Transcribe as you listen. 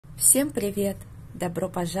Всем привет! Добро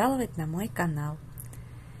пожаловать на мой канал!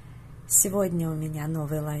 Сегодня у меня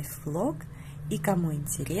новый лайф-влог, и кому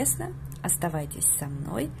интересно, оставайтесь со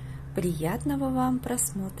мной. Приятного вам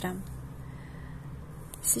просмотра!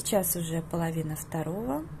 Сейчас уже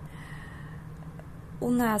 1:30. У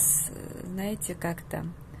нас, знаете, как-то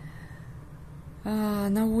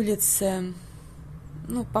на улице,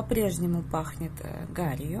 по-прежнему пахнет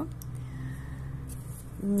гарью.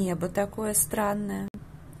 Небо такое странное.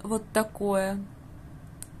 Вот такое.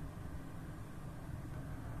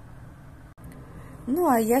 Ну,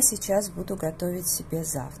 а я сейчас буду готовить себе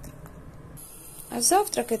завтрак. А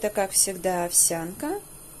завтрак это, как всегда, овсянка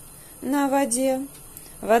на воде.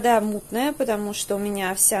 Вода мутная, потому что у меня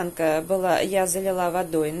овсянка была, я залила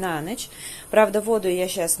водой на ночь. Правда, воду я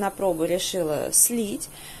сейчас на пробу решила слить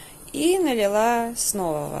и налила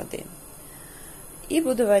снова воды. И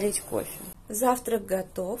буду варить кофе. Завтрак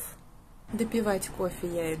готов. Допивать кофе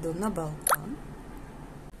я иду на балкон.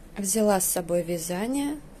 Взяла с собой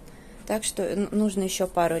вязание, так что нужно еще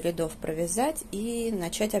пару рядов провязать и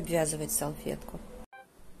начать обвязывать салфетку.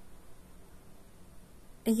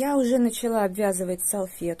 Я уже начала обвязывать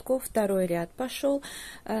салфетку, второй ряд пошел,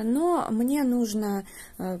 но мне нужно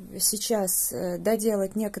сейчас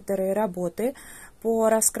доделать некоторые работы по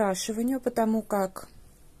раскрашиванию, потому как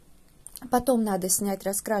потом надо снять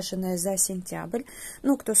раскрашенное за сентябрь.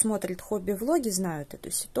 Кто смотрит хобби-влоги, знают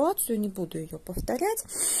эту ситуацию, не буду ее повторять,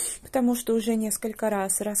 потому что уже несколько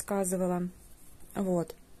раз рассказывала.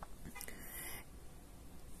 Вот.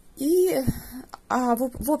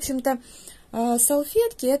 В общем-то,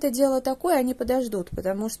 салфетки это дело такое, они подождут,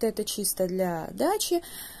 потому что это чисто для дачи.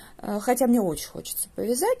 Хотя мне очень хочется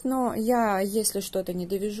повязать, но если что-то не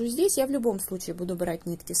довяжу здесь, я в любом случае буду брать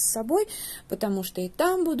нитки с собой, потому что и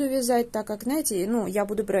там буду вязать, так как, знаете, я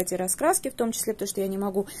буду брать и раскраски в том числе, потому что я не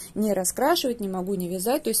могу не раскрашивать, не могу не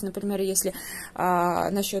вязать. То есть, например, если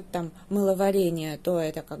насчет мыловарения, то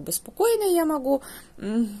это спокойно, я могу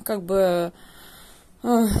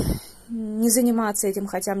не заниматься этим,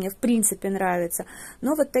 хотя мне в принципе нравится.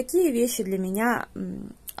 Но вот такие вещи для меня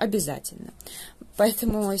обязательно.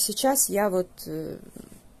 Поэтому сейчас я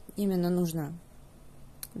именно нужно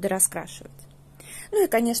дораскрашивать. И,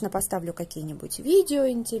 конечно, поставлю какие-нибудь видео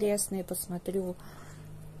интересные, посмотрю.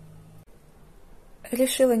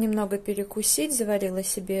 Решила немного перекусить, заварила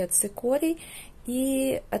себе цикорий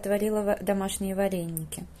и отварила домашние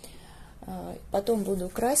вареники. Потом буду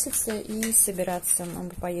краситься и собираться. Мы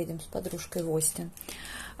поедем с подружкой в Остин.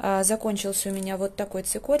 Закончился у меня вот такой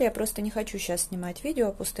цикорий. Я просто не хочу сейчас снимать видео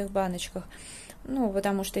о пустых баночках.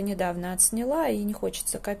 Потому что недавно отсняла и не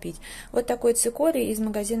хочется копить. Вот такой цикорий из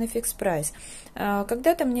магазина Fix Price.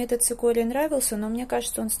 Когда-то мне этот цикорий нравился, но мне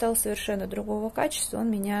кажется, он стал совершенно другого качества. Он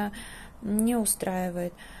меня не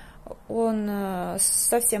устраивает. Он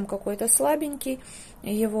совсем какой-то слабенький.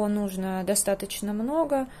 Его нужно достаточно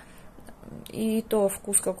много. И то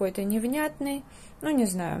вкус какой-то невнятный. Не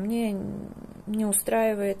знаю, мне не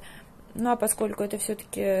устраивает. А поскольку это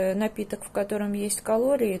все-таки напиток, в котором есть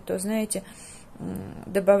калории, то, знаете,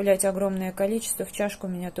 добавлять огромное количество в чашку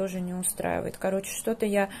меня тоже не устраивает. Короче, что-то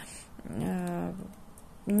я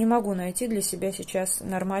не могу найти для себя сейчас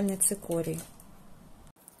нормальный цикорий.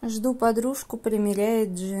 Жду подружку,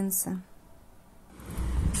 примеряет джинсы.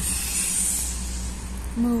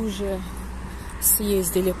 Мы уже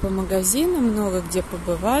съездили по магазинам, много где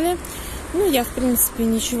побывали. Я, в принципе,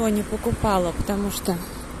 ничего не покупала, потому что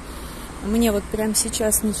мне прямо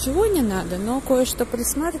сейчас ничего не надо, но кое-что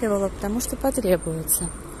присматривала, потому что потребуется.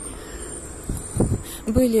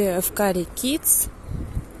 Были в Кари Kids,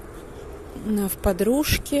 в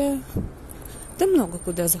подружке. Да много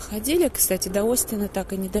куда заходили. Кстати, до Остина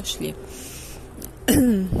так и не дошли.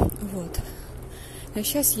 Вот. А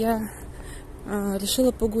сейчас я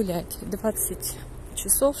решила погулять. 20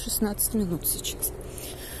 часов 16 минут сейчас.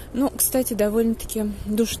 Кстати, довольно-таки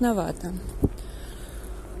душновато.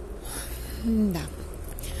 Да.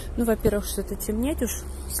 Во-первых, что-то темнеть уж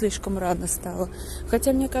слишком рано стало.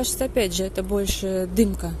 Хотя, мне кажется, опять же, это больше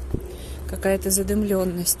дымка. Какая-то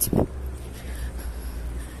задымленность.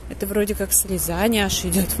 Это вроде как слезание аж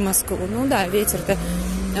идет в Москву. Да, ветер-то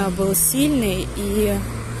был сильный. И...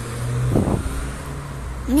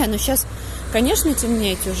 сейчас, конечно,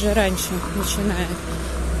 темнеть уже раньше начинает.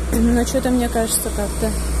 Но что-то, мне кажется,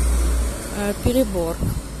 как-то перебор.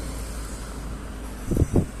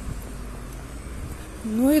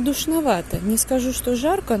 И душновато. Не скажу, что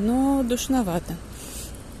жарко, но душновато.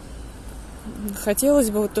 Хотелось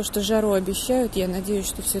бы то, что жару обещают. Я надеюсь,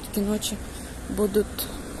 что все-таки ночи будут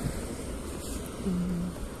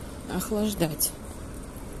охлаждать.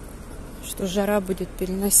 Что жара будет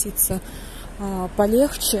переноситься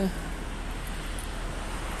полегче.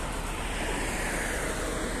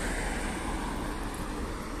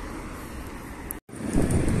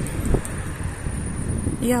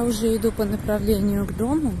 Я уже иду по направлению к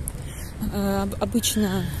дому.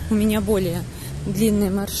 Обычно у меня более длинный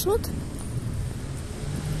маршрут.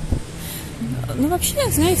 Ну, вообще,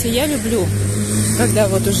 знаете, я люблю, когда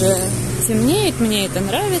вот уже темнеет, мне это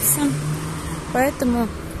нравится. Поэтому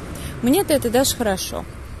мне-то это даже хорошо.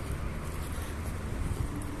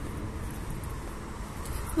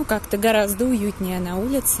 Ну, как-то гораздо уютнее на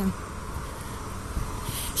улице.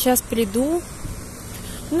 Сейчас приду,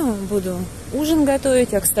 буду ужин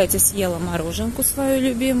готовить. Я, кстати, съела мороженку свою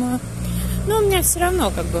любимую. Но у меня все равно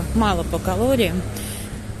как бы мало по калориям.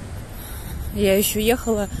 Я еще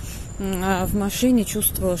ехала в машине,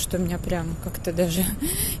 чувствовала, что у меня прям как-то даже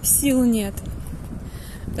сил нет.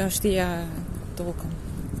 Потому что я толком...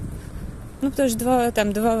 потому что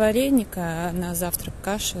два вареника, а на завтрак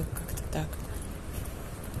каша, как-то так.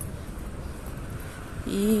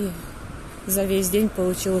 И за весь день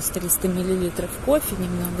получилось 300 миллилитров кофе,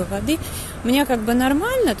 немного воды. У меня как бы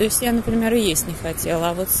нормально, то есть я, например, и есть не хотела,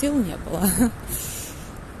 а вот сил не было.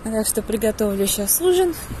 Так что приготовлю сейчас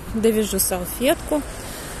ужин, довяжу салфетку,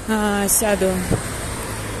 сяду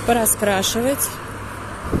пораскрашивать.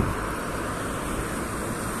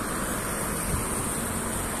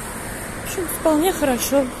 В общем, вполне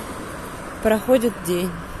хорошо проходит день.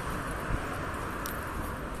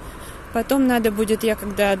 Потом надо будет, я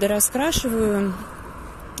когда дораскрашиваю,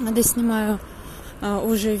 доснимаю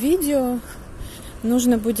уже видео,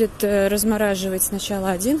 нужно будет размораживать сначала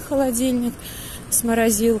один холодильник с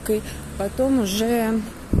морозилкой, потом уже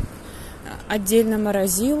отдельно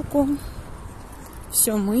морозилку,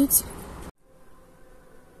 все мыть.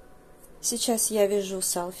 Сейчас я вяжу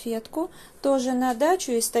салфетку, тоже на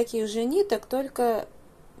дачу из таких же ниток, только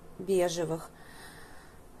бежевых.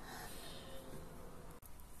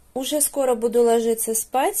 Уже скоро буду ложиться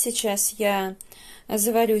спать. Сейчас я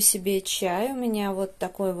заварю себе чай. У меня вот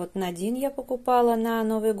такой вот Надин я покупала на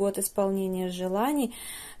Новый год, исполнение желаний,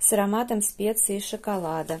 с ароматом специй и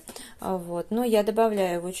шоколада. Вот. Но я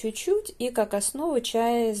добавляю его чуть-чуть и как основу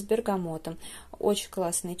чай с бергамотом. Очень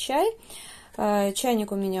классный чай.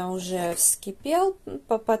 Чайник у меня уже вскипел.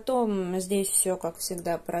 Потом здесь все, как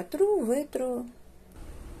всегда, протру, вытру.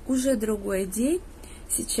 Уже другой день.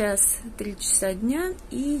 Сейчас 3 часа дня,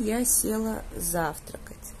 и я села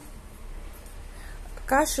завтракать.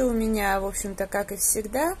 Каша у меня, в общем-то, как и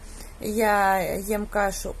всегда. Я ем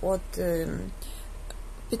кашу от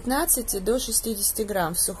 15 до 60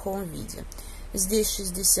 грамм в сухом виде. Здесь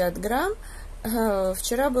 60 грамм.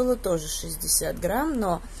 Вчера было тоже 60 грамм,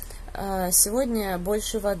 но сегодня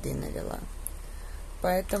больше воды налила.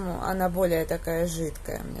 Поэтому она более такая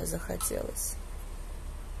жидкая, мне захотелось.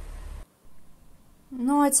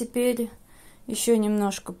 Ну, а теперь еще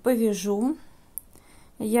немножко повяжу.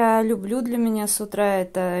 Я люблю, для меня с утра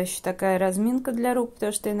это еще такая разминка для рук,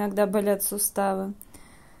 потому что иногда болят суставы.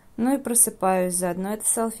 Ну и просыпаюсь заодно. Это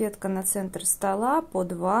салфетка на центр стола,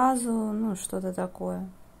 под вазу, что-то такое.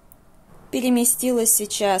 Переместилась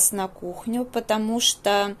сейчас на кухню, потому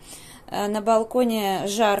что на балконе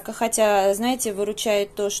жарко. Хотя, знаете,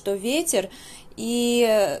 выручает то, что ветер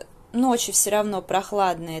и... Ночи все равно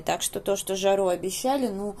прохладные, так что то, что жару обещали,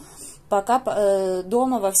 пока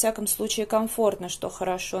дома во всяком случае комфортно, что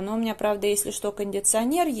хорошо. Но у меня, правда, если что,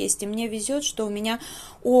 кондиционер есть, и мне везет, что у меня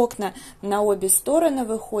окна на обе стороны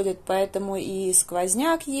выходят, поэтому и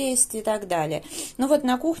сквозняк есть и так далее. Но вот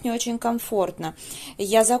на кухне очень комфортно.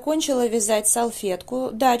 Я закончила вязать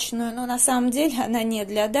салфетку дачную, но на самом деле она не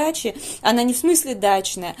для дачи, она не в смысле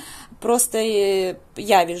дачная, просто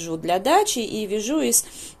я вяжу для дачи и вяжу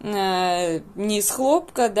не из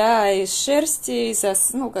хлопка, да, а из шерсти,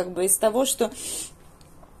 из того, что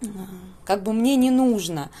мне не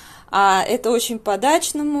нужно. А это очень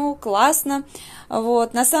по-дачному, классно.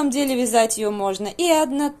 Вот. На самом деле вязать ее можно и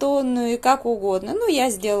однотонную, и как угодно. Я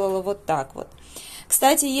сделала вот так вот.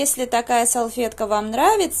 Кстати, если такая салфетка вам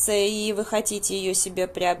нравится, и вы хотите ее себе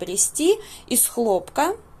приобрести из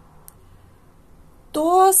хлопка,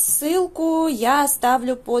 то ссылку я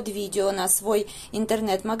оставлю под видео на свой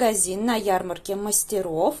интернет-магазин на ярмарке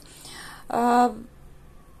мастеров.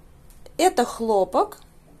 Это хлопок,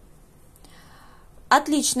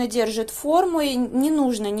 отлично держит форму, и не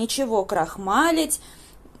нужно ничего крахмалить.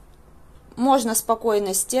 Можно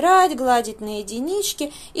спокойно стирать, гладить на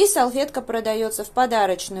единичке. И салфетка продается в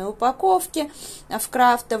подарочной упаковке, в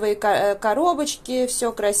крафтовой коробочке.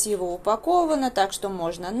 Все красиво упаковано, так что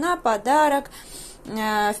можно на подарок.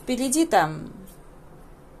 Впереди там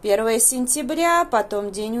 1 сентября,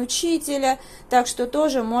 потом День учителя, так что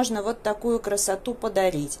тоже можно вот такую красоту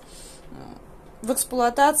подарить. В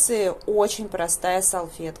эксплуатации очень простая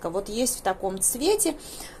салфетка. Вот есть в таком цвете.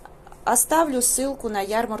 Оставлю ссылку на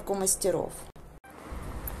ярмарку мастеров.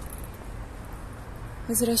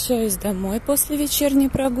 Возвращаюсь домой после вечерней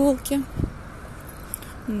прогулки.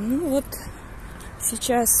 Ну вот,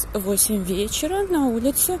 сейчас 8 вечера, на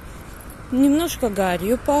улице немножко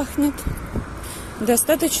гарью пахнет,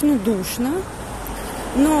 достаточно душно,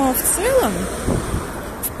 но в целом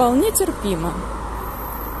вполне терпимо.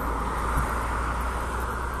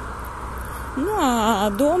 Ну а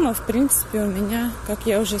дома, в принципе, у меня, как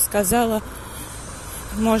я уже сказала,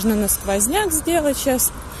 можно на сквозняк сделать.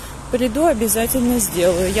 Сейчас приду, обязательно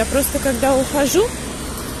сделаю. Я просто, когда ухожу,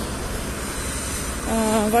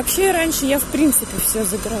 вообще раньше я, в принципе, все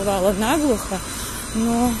закрывала наглухо,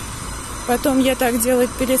 но потом я так делать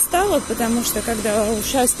перестала, потому что, когда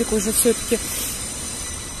ушастик уже все-таки,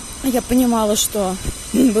 я понимала, что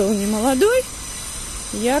был не молодой,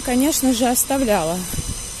 я, конечно же, оставляла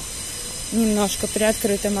немножко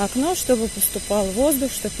приоткрытым окно, чтобы поступал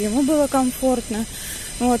воздух, чтобы ему было комфортно.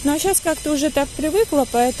 Вот. Ну а сейчас как-то уже так привыкла,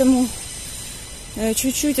 поэтому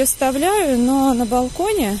чуть-чуть оставляю, но на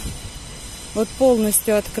балконе вот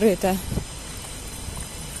полностью открыто.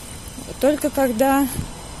 Только когда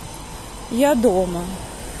я дома.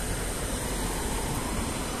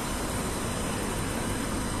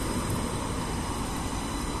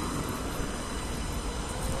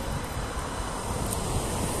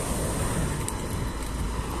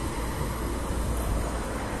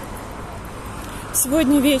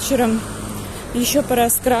 Сегодня вечером еще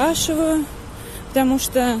пораскрашиваю, потому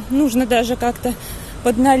что нужно даже как-то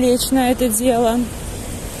подналечь на это дело,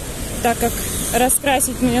 так как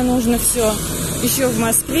раскрасить мне нужно все еще в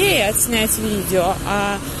Москве и отснять видео,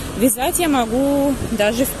 а вязать я могу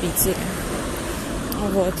даже в Питере.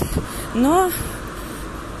 Вот. Но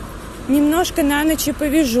немножко на ночь и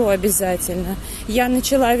повяжу обязательно. Я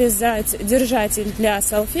начала вязать держатель для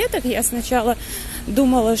салфеток. Я сначала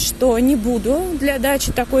думала, что не буду для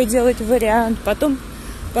дачи такой делать вариант. Потом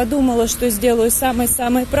подумала, что сделаю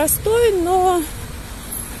самый-самый простой, но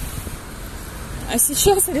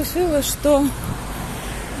сейчас решила, что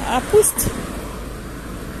пусть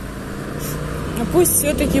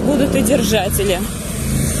все-таки будут и держатели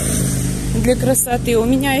для красоты. У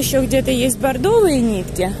меня еще где-то есть бордовые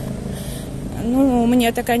нитки. Ну,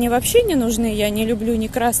 мне так они вообще не нужны. Я не люблю ни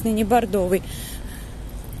красный, ни бордовый.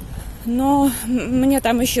 Но мне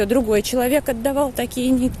там еще другой человек отдавал такие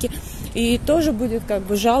нитки. И тоже будет как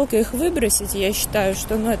бы жалко их выбросить. Я считаю,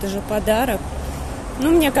 что это же подарок.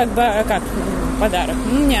 Ну, мне как подарок.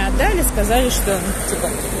 Мне отдали, сказали, что типа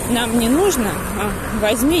нам не нужно,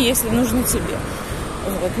 возьми, если нужно тебе.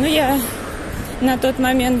 Вот. Ну, я на тот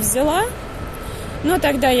момент взяла. Но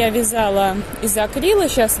тогда я вязала из акрила,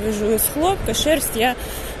 сейчас вяжу из хлопка. Шерсть я,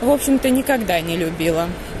 в общем-то, никогда не любила.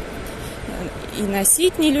 И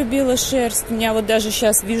носить не любила шерсть. Я вот даже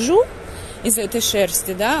сейчас вяжу из этой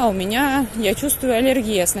шерсти, да, а у меня, я чувствую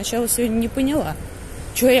аллергию. Я сначала сегодня не поняла,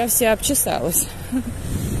 что я вся обчесалась.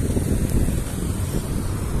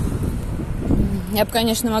 Я бы,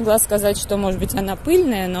 конечно, могла сказать, что, может быть, она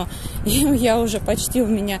пыльная, но я уже почти, у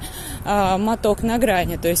меня моток на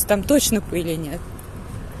грани, то есть там точно пыли нет.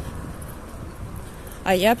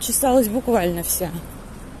 А я обчесалась буквально вся.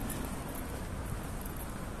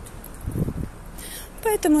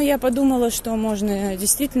 Поэтому я подумала, что можно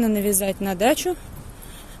действительно навязать на дачу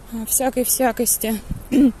всякой всякости,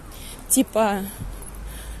 типа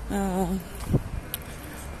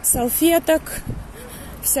салфеток,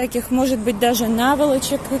 всяких, может быть, даже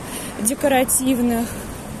наволочек декоративных.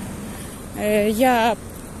 Я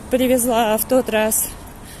привезла в тот раз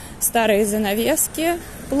старые занавески,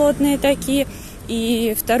 плотные такие,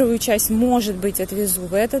 и вторую часть, может быть, отвезу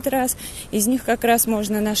в этот раз. Из них как раз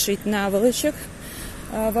можно нашить наволочек.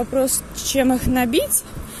 Вопрос, чем их набить,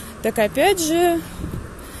 так опять же,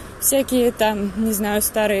 всякие там, не знаю,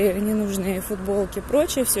 старые ненужные футболки,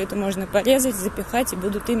 прочее, все это можно порезать, запихать, и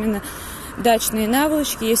будут именно дачные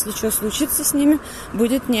наволочки. Если что случится с ними,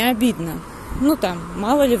 будет не обидно. Ну там,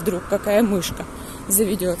 мало ли вдруг какая мышка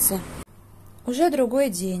заведется. Уже другой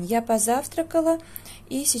день. Я позавтракала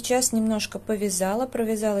и сейчас немножко провязала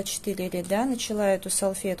 4 ряда. Начала эту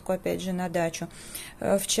салфетку опять же на дачу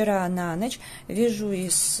вчера на ночь. Вяжу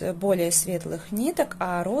из более светлых ниток,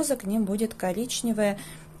 а роза к ним будет коричневая,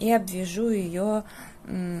 и обвяжу ее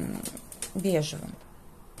бежевым.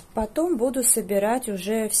 Потом буду собирать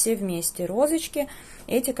уже все вместе розочки,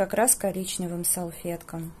 эти как раз коричневым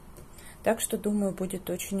салфеткам. Так что, думаю, будет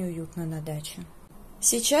очень уютно на даче.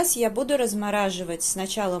 Сейчас я буду размораживать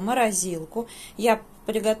сначала морозилку. Я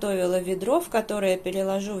приготовила ведро, в которое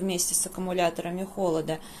переложу вместе с аккумуляторами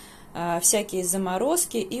холода всякие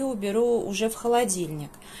заморозки и уберу уже в холодильник.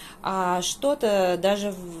 А что-то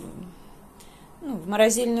даже в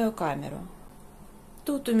морозильную камеру.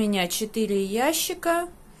 Тут у меня 4 ящика,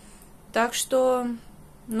 так что,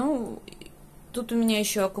 тут у меня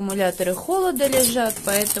еще аккумуляторы холода лежат,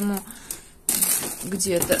 поэтому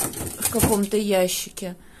где-то в каком-то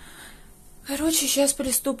ящике. Короче, сейчас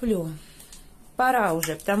приступлю. Пора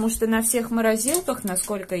уже, потому что на всех морозилках,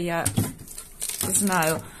 насколько я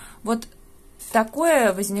знаю, вот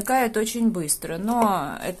такое возникает очень быстро.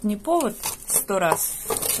 Но это не повод 100 раз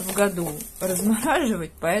в году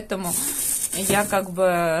размораживать, поэтому я как бы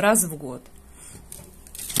раз в год.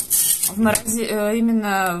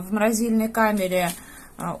 Именно в морозильной камере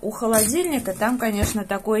у холодильника там, конечно,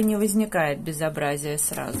 такое не возникает безобразие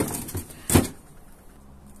сразу.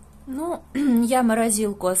 Я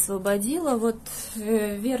морозилку освободила. Вот в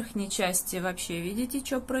верхней части вообще видите,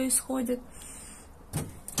 что происходит.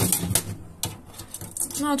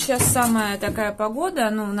 Вот сейчас самая такая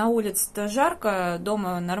погода, на улице-то жарко,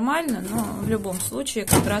 дома нормально, но в любом случае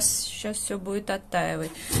как раз сейчас все будет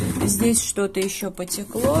оттаивать. Здесь что-то еще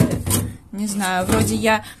потекло, не знаю, вроде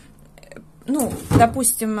я,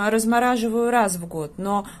 допустим, размораживаю раз в год,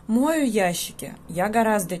 но мою ящики я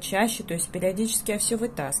гораздо чаще, то есть периодически я все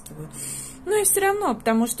вытаскиваю. И все равно,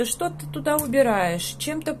 потому что что-то туда убираешь,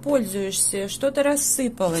 чем-то пользуешься, что-то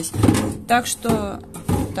рассыпалось. Так что,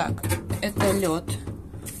 это лед.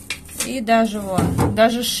 И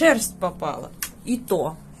даже шерсть попала. И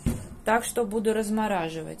то. Так что буду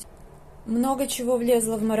размораживать. Много чего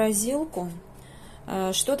влезло в морозилку.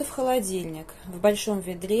 Что-то в холодильник. В большом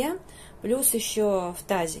ведре. Плюс еще в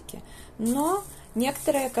тазике. Но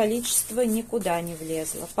некоторое количество никуда не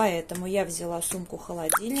влезло. Поэтому я взяла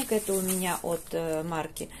сумку-холодильник. Это у меня от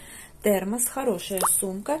марки Термос, хорошая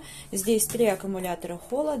сумка. Здесь 3 аккумулятора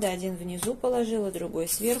холода, один внизу положила, другой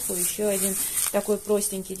сверху, еще один такой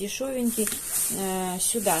простенький, дешевенький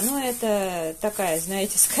сюда. Это такая,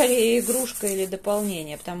 знаете, скорее игрушка или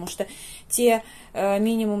дополнение, потому что те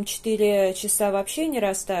минимум 4 часа вообще не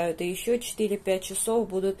растают, и еще 4-5 часов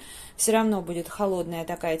все равно будет холодная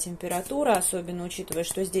такая температура, особенно учитывая,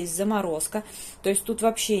 что здесь заморозка, то есть тут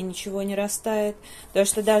вообще ничего не растает, потому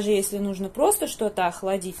что даже если нужно просто что-то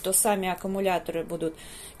охладить, то сами аккумуляторы будут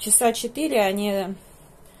часа 4, они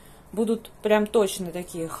будут прям точно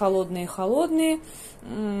такие холодные-холодные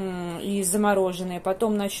и замороженные,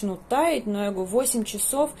 потом начнут таять, но я говорю, 8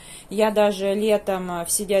 часов я даже летом в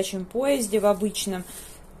сидячем поезде, в обычном,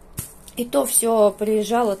 и то все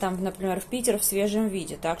приезжала там, например, в Питер в свежем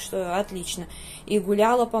виде, так что отлично. И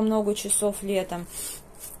гуляла по много часов летом,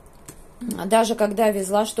 даже когда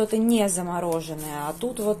везла что-то не замороженное, а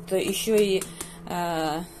тут вот еще и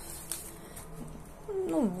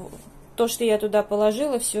то, что я туда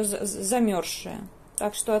положила, все замерзшее.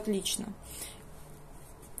 Так что отлично.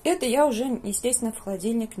 Это я уже, естественно, в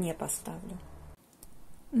холодильник не поставлю.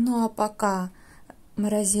 А пока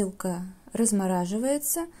морозилка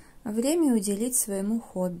размораживается, время уделить своему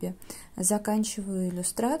хобби. Заканчиваю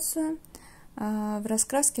иллюстрацию в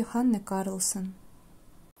раскраске Ханны Карлсон.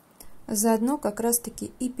 Заодно как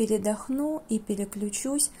раз-таки и передохну, и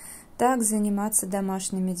переключусь. Так заниматься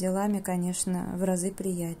домашними делами, конечно, в разы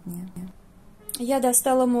приятнее. Я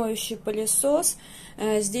достала моющий пылесос.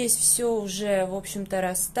 Здесь все уже, в общем-то,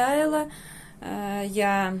 растаяло.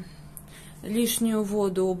 Я лишнюю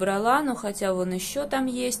воду убрала, но хотя вон еще там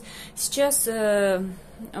есть. Сейчас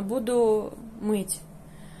буду мыть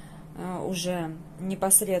уже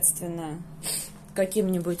непосредственно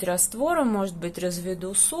каким-нибудь раствором, может быть,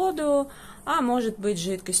 разведу соду, а может быть,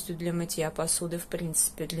 жидкостью для мытья посуды. В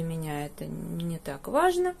принципе, для меня это не так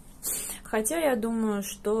важно. Хотя я думаю,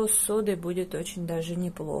 что с содой будет очень даже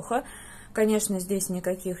неплохо. Конечно, здесь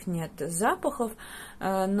никаких нет запахов,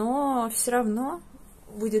 но все равно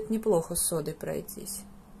будет неплохо с содой пройтись.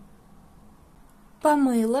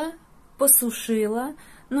 Помыла, посушила,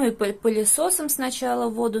 и пылесосом сначала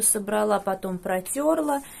воду собрала, потом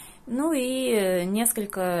протерла. И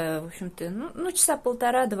несколько, в общем-то, часа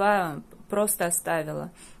 1,5-2 просто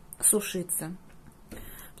оставила сушиться.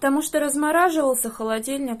 Потому что размораживался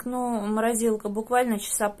холодильник, морозилка буквально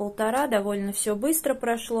часа 1,5, довольно все быстро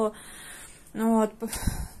прошло.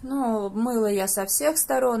 Мыла я со всех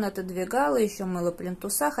сторон, отодвигала, еще мыла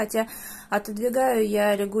плинтуса, хотя отодвигаю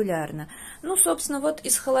я регулярно. Собственно, вот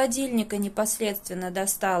из холодильника непосредственно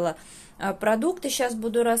достала продукты, сейчас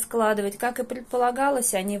буду раскладывать. Как и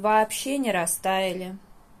предполагалось, они вообще не растаяли.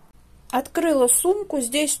 Открыла сумку,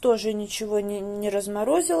 здесь тоже ничего не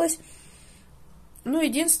разморозилось. Ну,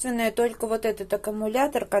 единственное, только вот этот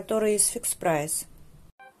аккумулятор, который из Fix Price.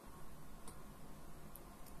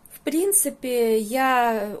 В принципе,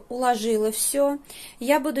 я уложила все.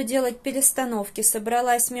 Я буду делать перестановки.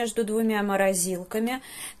 Собралась между двумя морозилками.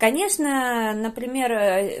 Конечно,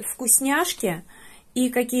 например, вкусняшки и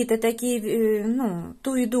какие-то такие, ну,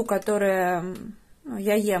 ту еду, которую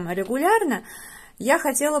я ем регулярно, я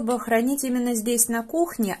хотела бы хранить именно здесь на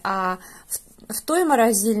кухне, а в той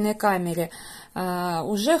морозильной камере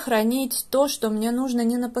уже хранить то, что мне нужно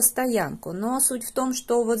не на постоянку. Но суть в том,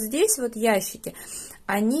 что вот здесь вот ящики,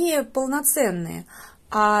 они полноценные,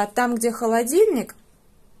 а там, где холодильник,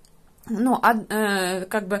 ну,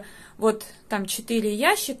 как бы вот там 4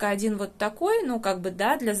 ящика, один вот такой, ну, как бы,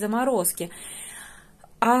 да, для заморозки,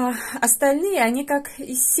 а остальные, они как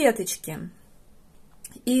из сеточки.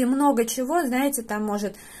 И много чего, знаете, там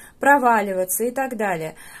может проваливаться и так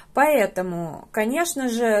далее. Поэтому, конечно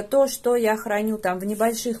же, то, что я храню там в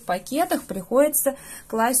небольших пакетах, приходится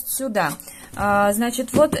класть сюда.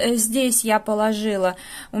 Значит, вот здесь я положила,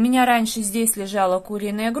 у меня раньше здесь лежала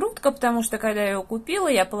куриная грудка, потому что когда я ее купила,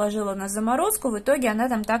 я положила на заморозку, в итоге она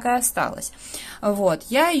там так и осталась. Вот,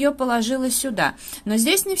 я ее положила сюда. Но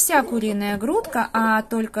здесь не вся куриная грудка, а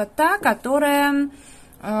только та, которая,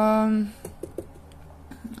 в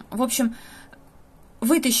общем,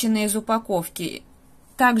 вытащены из упаковки.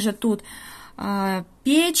 Также тут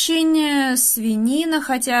печень, свинина,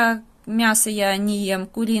 хотя мясо я не ем,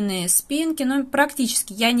 куриные спинки, но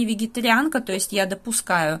практически я не вегетарианка, то есть я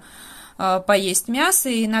допускаю поесть мясо,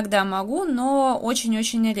 иногда могу, но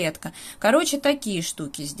очень-очень редко. Короче, такие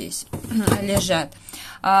штуки здесь лежат.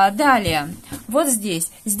 Далее, вот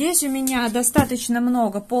здесь. Здесь у меня достаточно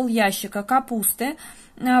много, пол ящика капусты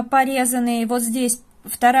порезанной. Вот здесь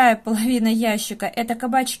вторая половина ящика – это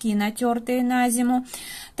кабачки, натертые на зиму.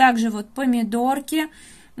 Также вот помидорки,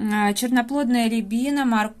 черноплодная рябина,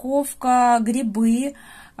 морковка, грибы,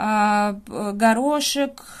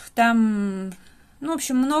 горошек, там, ну, в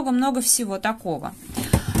общем, много-много всего такого.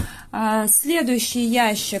 Следующий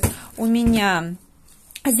ящик у меня,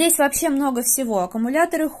 здесь вообще много всего,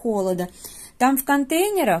 аккумуляторы холода. Там в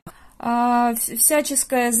контейнерах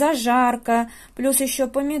всяческая зажарка, плюс еще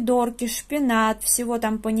помидорки, шпинат, всего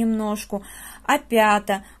там понемножку,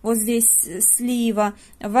 опята, вот здесь слива,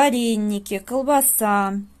 вареники,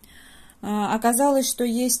 колбаса, оказалось, что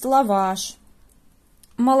есть лаваш,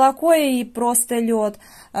 молоко и просто лед,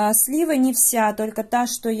 слива не вся, только та,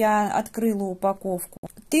 что я открыла упаковку.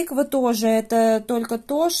 Тыква тоже, это только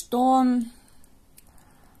то, что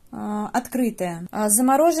открытое.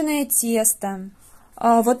 Замороженное тесто.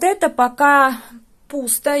 Вот это пока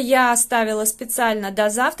пусто, я оставила специально до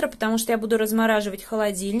завтра, потому что я буду размораживать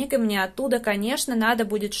холодильник, и мне оттуда, конечно, надо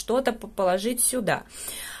будет что-то положить сюда.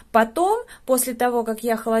 Потом, после того, как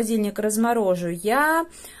я холодильник разморожу, я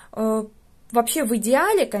вообще в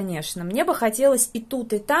идеале, конечно, мне бы хотелось и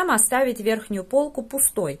тут, и там оставить верхнюю полку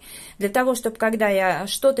пустой, для того, чтобы когда я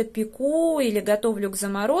что-то пеку или готовлю к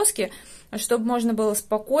заморозке, чтобы можно было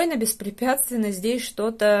спокойно, беспрепятственно здесь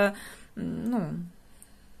что-то, ну,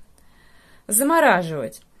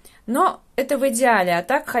 замораживать. Но это в идеале, а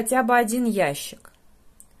так хотя бы один ящик.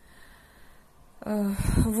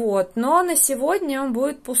 Вот, но на сегодня он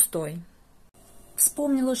будет пустой.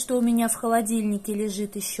 Вспомнила, что у меня в холодильнике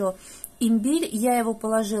лежит еще имбирь, я его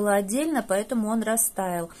положила отдельно, поэтому он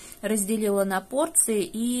растаял. Разделила на порции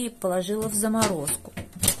и положила в заморозку.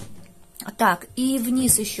 Так, и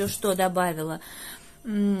вниз еще что добавила?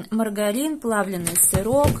 Маргарин, плавленый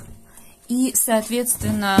сырок. И,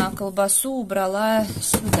 соответственно, колбасу убрала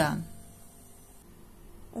сюда.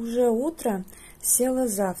 Уже утро, села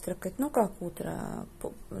завтракать. Ну, как утро?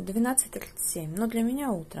 12:37. Но для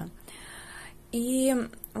меня утро. И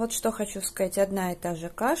вот что хочу сказать. Одна и та же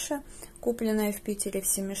каша, купленная в Питере в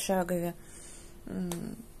Семишагове.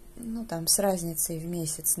 Ну, там с разницей в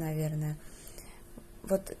месяц, наверное.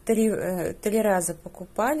 Вот три раза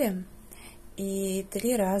покупали. И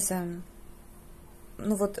 3 раза,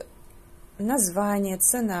 ну вот, название,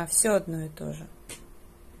 цена, все одно и то же.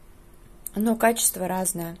 Но качество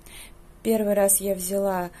разное. Первый раз я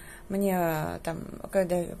взяла, мне там,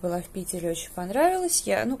 когда я была в Питере, очень понравилось.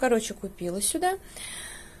 Я, ну, короче, купила сюда.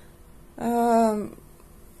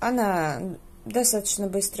 Она достаточно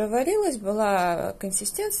быстро варилась, была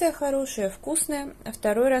консистенция хорошая, вкусная. А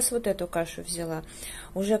второй раз вот эту кашу взяла.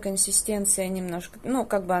 Уже консистенция немножко, ну,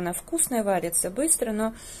 как бы она вкусная, варится быстро,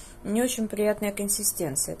 но не очень приятная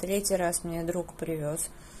консистенция. 3-й раз мне друг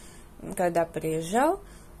привез, когда приезжал,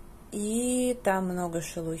 и там много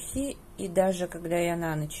шелухи, и даже когда я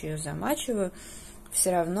на ночь ее замачиваю,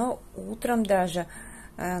 все равно утром даже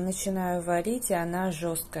начинаю варить, и она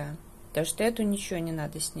жесткая. потому что эту ничего не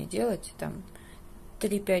надо с ней делать, там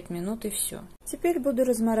 3-5 минут и все. Теперь буду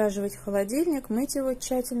размораживать холодильник, мыть его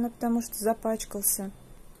тщательно, потому что запачкался.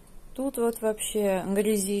 Тут вот вообще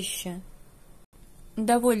грязище.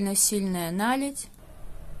 Довольно сильная наледь.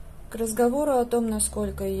 К разговору о том,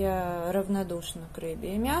 насколько я равнодушна к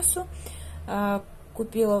рыбе и мясу,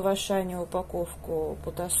 купила в Ашане упаковку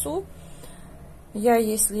путасу. Я,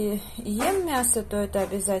 если ем мясо, то это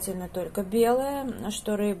обязательно только белое,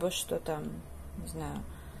 что рыба, что там, не знаю,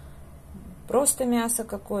 просто мясо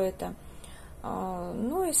какое-то.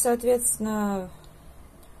 Ну и, соответственно,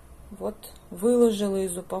 вот выложила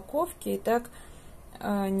из упаковки и так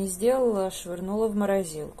не сделала, швырнула в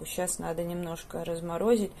морозилку. Сейчас надо немножко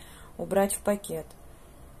разморозить, убрать в пакет.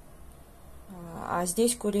 А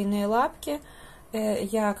здесь куриные лапки.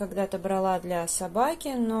 Я когда-то брала для собаки,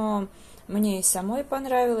 но мне и самой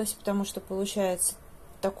понравилось, потому что получается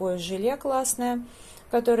такое желе классное,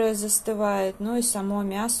 которое застывает. Ну и само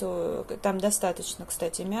мясо, там достаточно,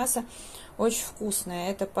 кстати, мяса, очень вкусное.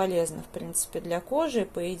 Это полезно, в принципе, для кожи.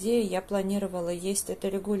 По идее, я планировала есть это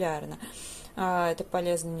регулярно. Это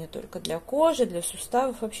полезно не только для кожи, для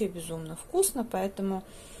суставов. Вообще безумно вкусно, поэтому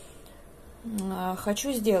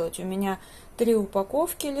хочу сделать. У меня 3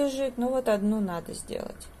 упаковки лежит, ну вот одну надо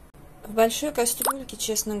сделать. В большой кастрюльке,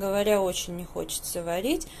 честно говоря, очень не хочется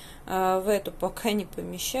варить. В эту пока не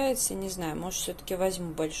помещается. Не знаю, может, все-таки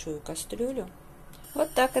возьму большую кастрюлю. Вот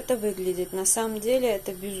так это выглядит. На самом деле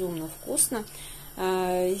это безумно вкусно.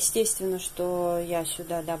 Естественно, что я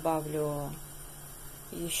сюда добавлю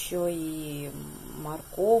еще и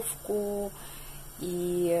морковку,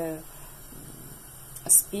 и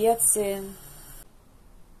специи.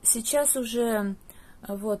 Сейчас уже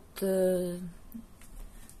вот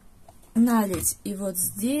наледь и вот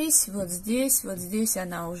здесь, вот здесь, вот здесь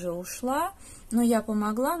она уже ушла. Но я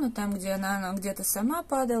помогла, но там, где она где-то сама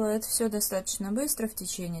падала, это все достаточно быстро, в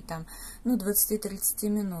течение там, 20-30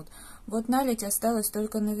 минут. Вот наледь осталась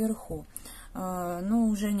только наверху. Ну,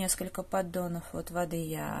 уже несколько поддонов вот воды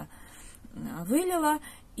я вылила.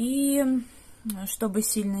 И чтобы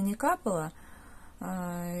сильно не капало,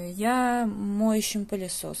 я моющим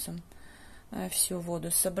пылесосом всю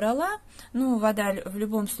воду собрала. Ну, вода в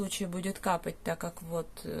любом случае будет капать, так как вот...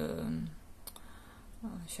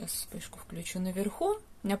 Сейчас вспышку включу наверху.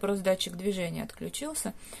 У меня просто датчик движения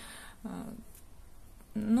отключился.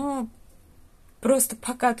 Но просто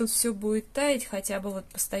пока тут все будет таять, хотя бы вот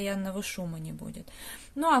постоянного шума не будет.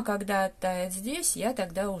 Ну, а когда тает здесь, я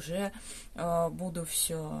тогда уже буду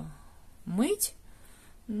все мыть.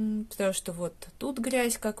 Потому что вот тут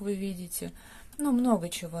грязь, как вы видите. Ну, много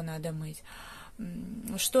чего надо мыть.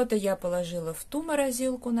 Что-то я положила в ту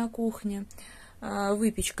морозилку на кухне.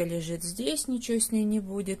 Выпечка лежит здесь, ничего с ней не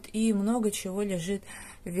будет. И много чего лежит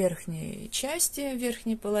в верхней части, в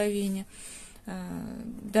верхней половине.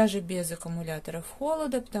 Даже без аккумуляторов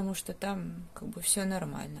холода, потому что там как бы все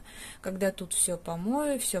нормально. Когда тут все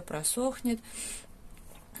помою, все просохнет,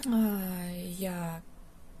 я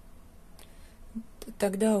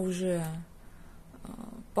тогда уже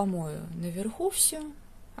помою наверху все.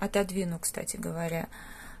 Отодвину, кстати говоря,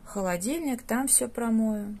 холодильник, там все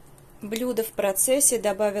промою. Блюдо в процессе,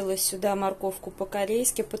 добавила сюда морковку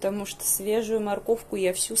по-корейски, потому что свежую морковку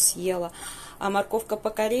я всю съела. А морковка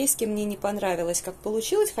по-корейски мне не понравилась, как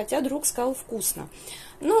получилось, хотя друг сказал вкусно.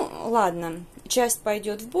 Ну, ладно, часть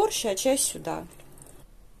пойдет в борщ, а часть сюда.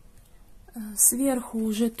 Сверху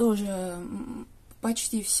уже тоже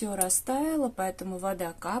почти все растаяло, поэтому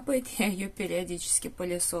вода капает. Я ее периодически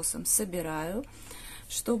пылесосом собираю,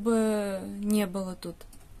 чтобы не было тут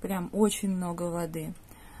прям очень много воды.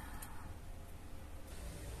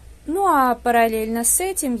 Ну, а параллельно с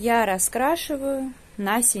этим я раскрашиваю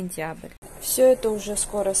на сентябрь. Все это уже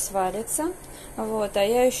скоро сварится. Вот, а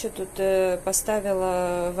я еще тут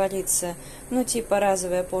поставила вариться, ну, типа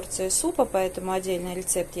разовая порция супа, поэтому отдельный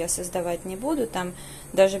рецепт я создавать не буду. Там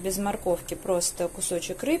даже без морковки, просто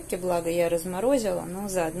кусочек рыбки, благо я разморозила, но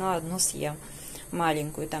заодно одну съем.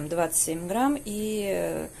 Маленькую, там 27 грамм,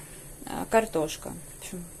 и картошка. В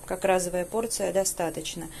общем, как разовая порция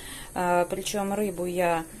достаточно. Причем рыбу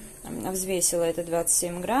я взвесила, это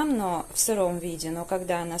 27 грамм, но в сыром виде. Но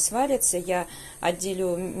когда она сварится, я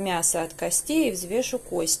отделю мясо от костей и взвешу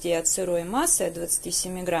кости. И от сырой массы, от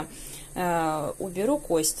 27 грамм, уберу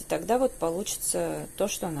кости. Тогда вот получится то,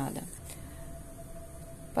 что надо.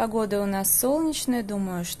 Погода у нас солнечная,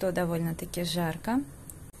 думаю, что довольно-таки жарко.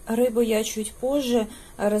 Рыбу я чуть позже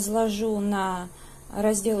разложу на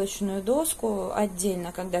разделочную доску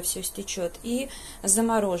отдельно, когда все стечет, и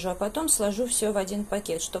заморожу, а потом сложу все в один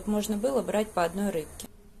пакет, чтобы можно было брать по одной рыбке.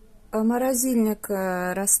 Морозильник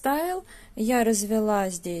растаял. Я развела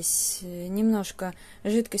здесь немножко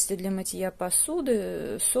жидкости для мытья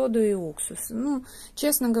посуды, соду и уксус. Ну,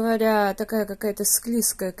 честно говоря, такая какая-то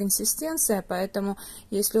склизкая консистенция, поэтому,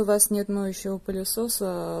 если у вас нет моющего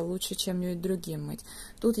пылесоса, лучше чем-нибудь другим мыть.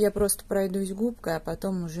 Тут я просто пройдусь губкой, а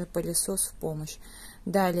потом уже пылесос в помощь.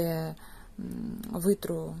 Далее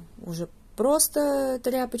вытру уже просто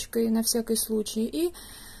тряпочкой на всякий случай и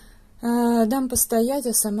дам постоять,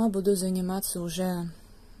 а сама буду заниматься уже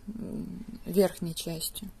верхней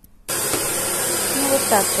частью. Ну, вот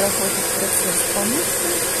так проходит процесс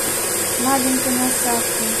помывки маленькой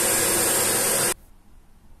насадкой.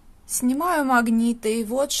 Снимаю магниты, и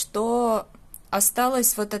вот что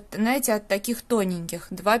осталось, вот от, знаете, от таких тоненьких,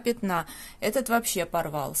 2 пятна. Этот вообще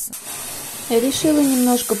порвался. Я решила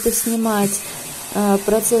немножко поснимать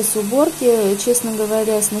процесс уборки. Честно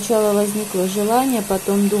говоря, сначала возникло желание,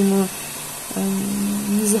 потом думаю,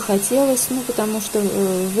 не захотелось, ну, потому что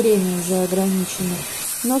время уже ограничено.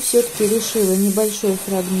 Но все-таки решила небольшой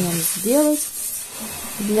фрагмент сделать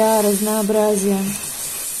для разнообразия.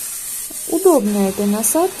 Удобная эта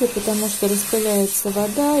насадка, потому что распыляется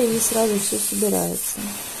вода и сразу все собирается.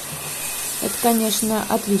 Это, конечно,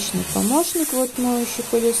 отличный помощник, вот моющий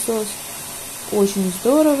пылесос. Очень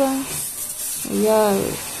здорово. Я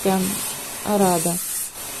прям рада.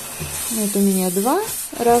 Вот у меня 2,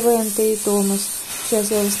 Равента и Томас.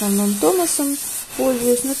 Сейчас я в основном Томасом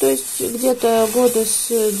пользуюсь. Ну, то есть где-то года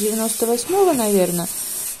с 98-го, наверное,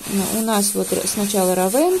 у нас вот сначала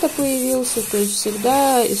Равента появился, то есть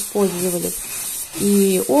всегда использовали.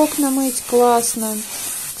 И окна мыть классно.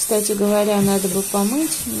 Кстати говоря, надо бы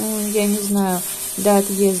помыть. Ну, я не знаю, до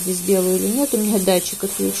отъезда сделаю или нет. У меня датчик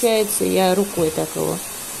отключается, я рукой так его.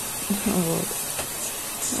 Вот.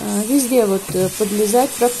 Везде вот подлезать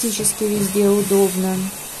практически везде удобно.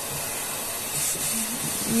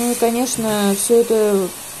 Ну и, конечно, все это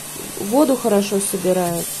воду хорошо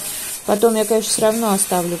собирает. Потом я, конечно, все равно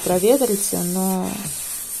оставлю проветриться, но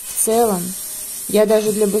в целом я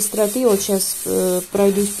даже для быстроты вот сейчас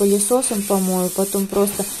пройдусь пылесосом, помою, потом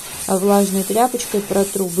просто влажной тряпочкой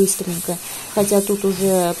протру быстренько. Хотя тут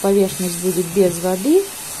уже поверхность будет без воды,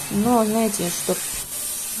 но, знаете, чтобы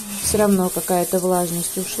все равно какая-то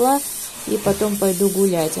влажность ушла, и потом пойду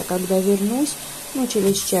гулять. А когда вернусь, ну,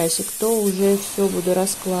 через часик, то уже все буду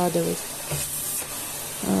раскладывать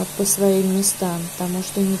по своим местам, потому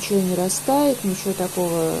что ничего не растает, ничего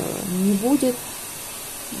такого не будет.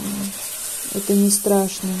 Это не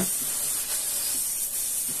страшно.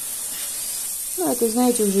 Ну, это,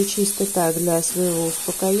 знаете, уже чисто так, для своего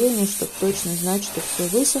успокоения, чтобы точно знать, что все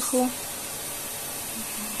высохло.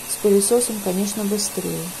 С пылесосом, конечно,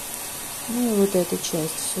 быстрее. Ну и вот эту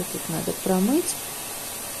часть все тут надо промыть.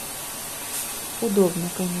 Удобно,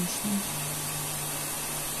 конечно.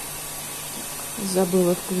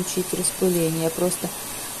 Забыла включить распыление. Я просто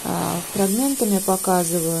фрагментами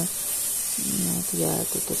показываю. Вот я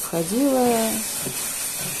тут отходила.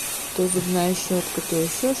 То зубная щетка, то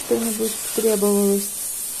еще что-нибудь требовалось.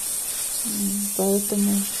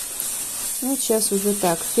 Поэтому вот сейчас уже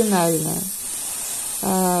так, финально.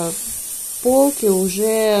 Полки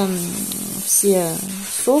уже все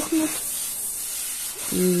сохнут.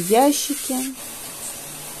 И ящики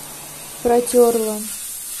протерла.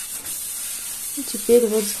 И теперь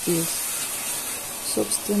вот здесь.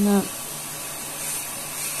 Собственно,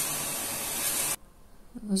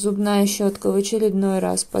 зубная щетка в очередной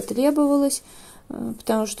раз потребовалась,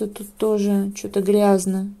 потому что тут тоже что-то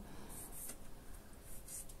грязно.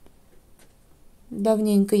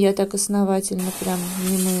 Давненько я так основательно прям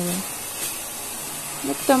не мыла.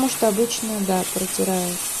 Ну, потому что обычно, да,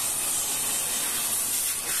 протираю.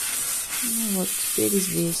 Ну, вот теперь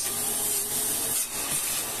здесь.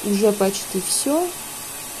 Уже почти все.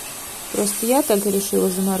 Просто я так решила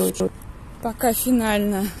заморочить. Пока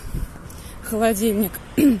финально холодильник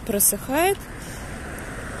просыхает,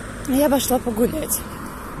 я пошла погулять.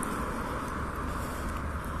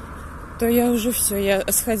 То я уже все,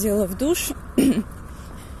 я сходила в душ,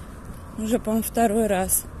 уже, по-моему, 2-й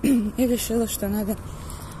раз, и решила, что надо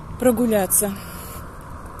прогуляться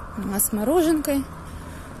с мороженкой,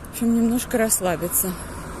 в общем, немножко расслабиться.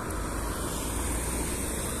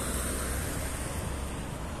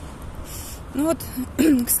 Ну вот,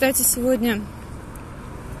 кстати, сегодня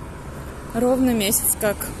ровно месяц,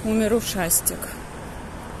 как умер ушастик.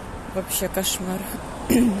 Вообще кошмар.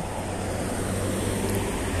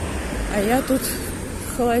 А я тут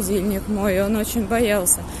холодильник мой, он очень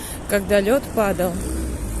боялся, когда лед падал.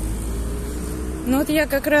 Ну вот я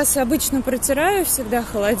как раз обычно протираю всегда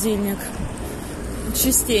холодильник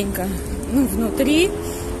частенько. Ну, внутри,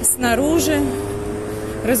 снаружи.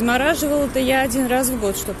 Размораживала-то я 1 раз в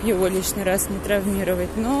год, чтобы его лишний раз не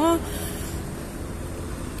травмировать. Но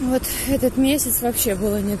вот этот месяц вообще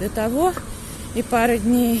было не до того. И пару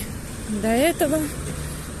дней до этого.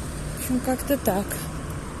 В общем, как-то так.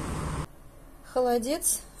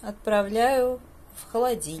 Холодец отправляю в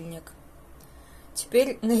холодильник.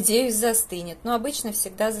 Теперь, надеюсь, застынет. Но обычно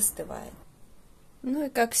всегда застывает. Ну и,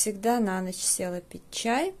 как всегда, на ночь села пить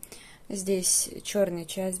чай. Здесь черный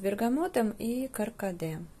чай с бергамотом и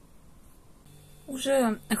каркаде.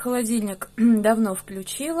 Уже холодильник давно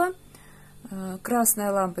включила.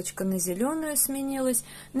 Красная лампочка на зеленую сменилась.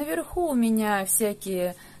 Наверху у меня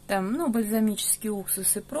всякие там, ну, бальзамический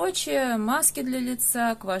уксус и прочее, маски для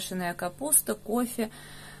лица, квашеная капуста, кофе.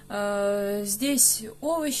 Здесь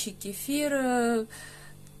овощи, кефир,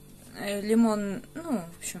 лимон, ну,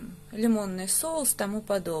 в общем, лимонный соус, тому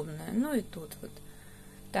подобное. Ну и тут вот.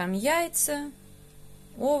 Там яйца,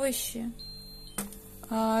 овощи.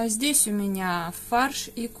 Здесь у меня фарш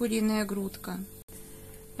и куриная грудка.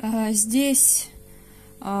 Здесь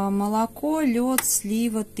молоко, лед,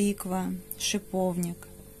 слива, тыква, шиповник.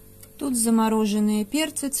 Тут замороженные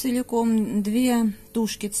перцы целиком, 2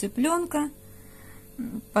 тушки цыпленка,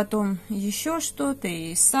 потом еще что-то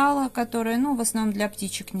и сало, которое, ну, в основном для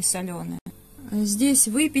птичек не соленое. Здесь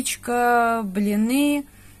выпечка, блины,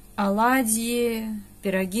 оладьи,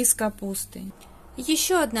 пироги с капустой.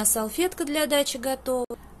 Еще одна салфетка для дачи готова.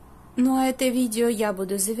 Ну а это видео я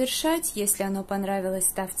буду завершать. Если оно понравилось,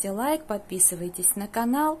 ставьте лайк, подписывайтесь на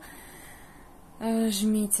канал,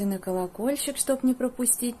 жмите на колокольчик, чтобы не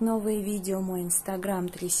пропустить новые видео. Мой инстаграм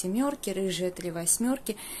 3 семерки, рыжая 3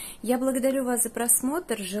 восьмерки. Я благодарю вас за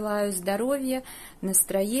просмотр, желаю здоровья,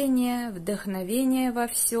 настроения, вдохновения во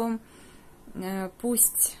всем.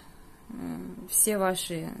 Пусть все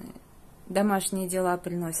ваши домашние дела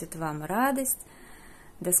приносят вам радость.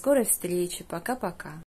 До скорой встречи. Пока-пока.